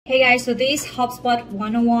Hey guys, so this is HubSpot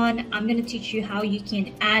 101. I'm going to teach you how you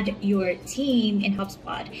can add your team in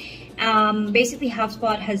HubSpot. Basically,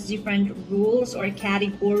 HubSpot has different rules or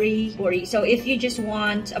category. So if you just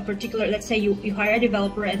want a particular, let's say you hire a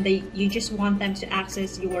developer and you just want them to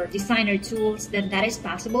access your designer tools, then that is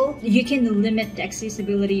possible. You can limit the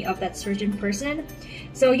accessibility of that certain person.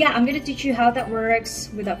 So yeah, I'm going to teach you how that works.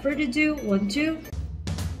 Without further ado, 1, 2.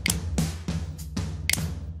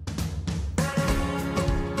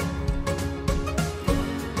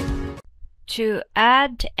 To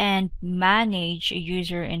add and manage a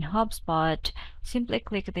user in HubSpot, simply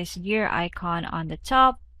click this gear icon on the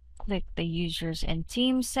top, click the users and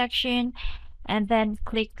teams section, and then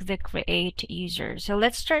click the create user. So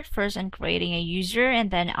let's start first on creating a user,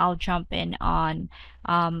 and then I'll jump in on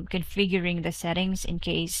configuring the settings in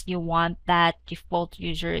case you want that default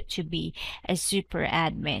user to be a super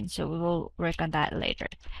admin. So we will work on that later.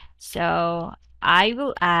 So I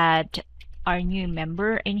will add our new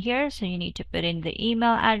member in here. So you need to put in the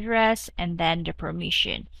email address and then the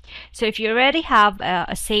permission. So if you already have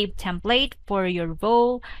a saved template for your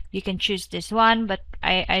role, you can choose this one, but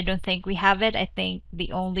I don't think we have it. I think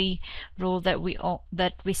the only role that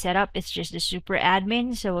we set up is just the super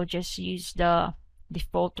admin. So we'll just use the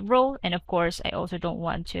default role. And of course, I also don't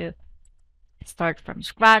want to start from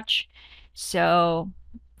scratch. So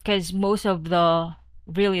because most of the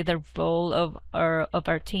role of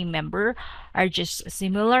our team member are just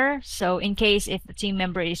similar. So in case if the team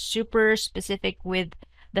member is super specific with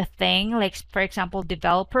the thing, like for example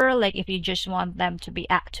developer, like if you just want them to be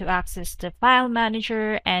to access the file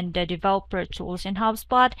manager and the developer tools in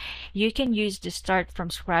HubSpot, you can use the start from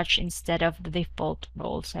scratch instead of the default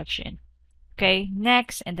role section. Okay,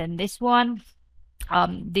 next, and then this one,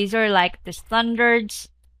 these are like the standards.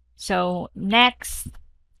 So next,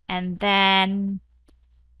 and then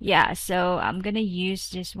yeah, so I'm gonna use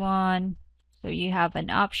this one. So you have an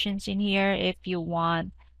options in here if you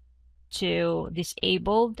want to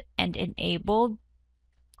disabled and enabled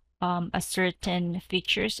a certain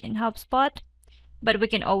features in HubSpot, but we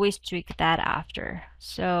can always tweak that after.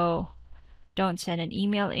 So don't send an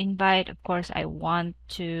email invite. Of course, I want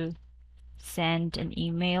to send an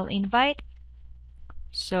email invite.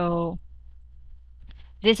 So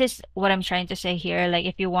this is what I'm trying to say here. Like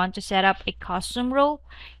if you want to set up a custom role,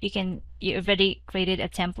 you already created a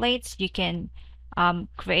template. You can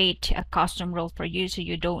create a custom role for you, so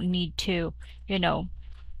you don't need to,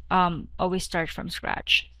 always start from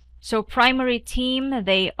scratch. So primary team,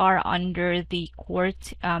 they are under the core.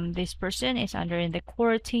 This person is under in the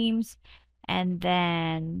core teams, and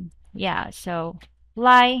then yeah, so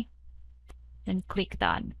apply and click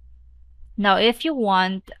done. Now, if you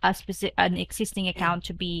want an existing account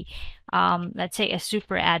to be, let's say a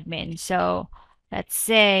super admin. So let's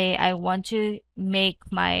say I want to make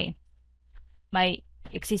my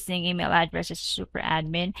existing email address as super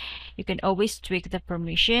admin. You can always tweak the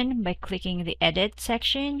permission by clicking the edit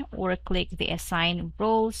section or click the assign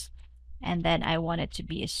roles. And then I want it to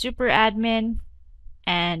be a super admin,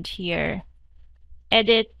 and here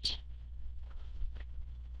edit.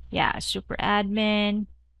 Yeah, super admin.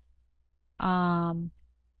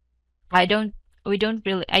 I don't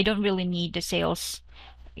really need the sales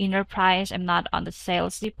enterprise. I'm not on the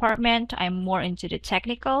sales department. I'm more into the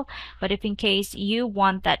technical. But if in case you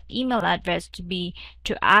want that email address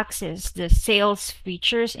to access the sales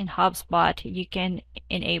features in HubSpot, you can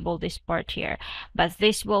enable this part here. But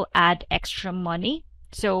this will add extra money.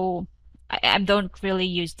 So I don't really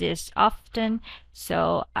use this often,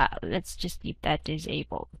 so let's just keep that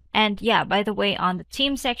disabled. And yeah, by the way, on the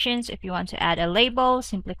theme sections, if you want to add a label,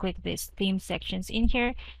 simply click this theme sections in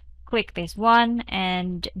here, click this one,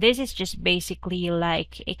 and this is just basically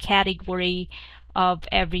like a category of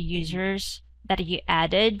every users that you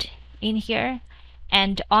added in here.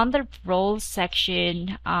 And on the roles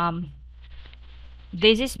section,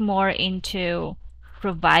 this is more into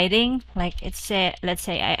providing, like let's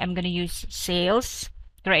say I'm going to use sales,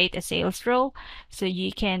 create a sales role. So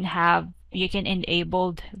you can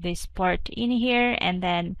enable this part in here, and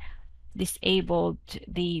then disabled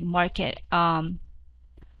the market,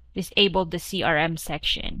 disabled the CRM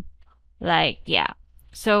section. Like, yeah.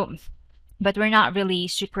 So, but we're not really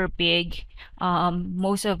super big.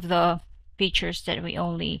 Most of the features that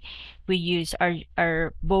we use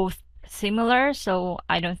are both similar, so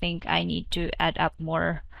I don't think I need to add up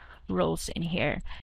more roles in here.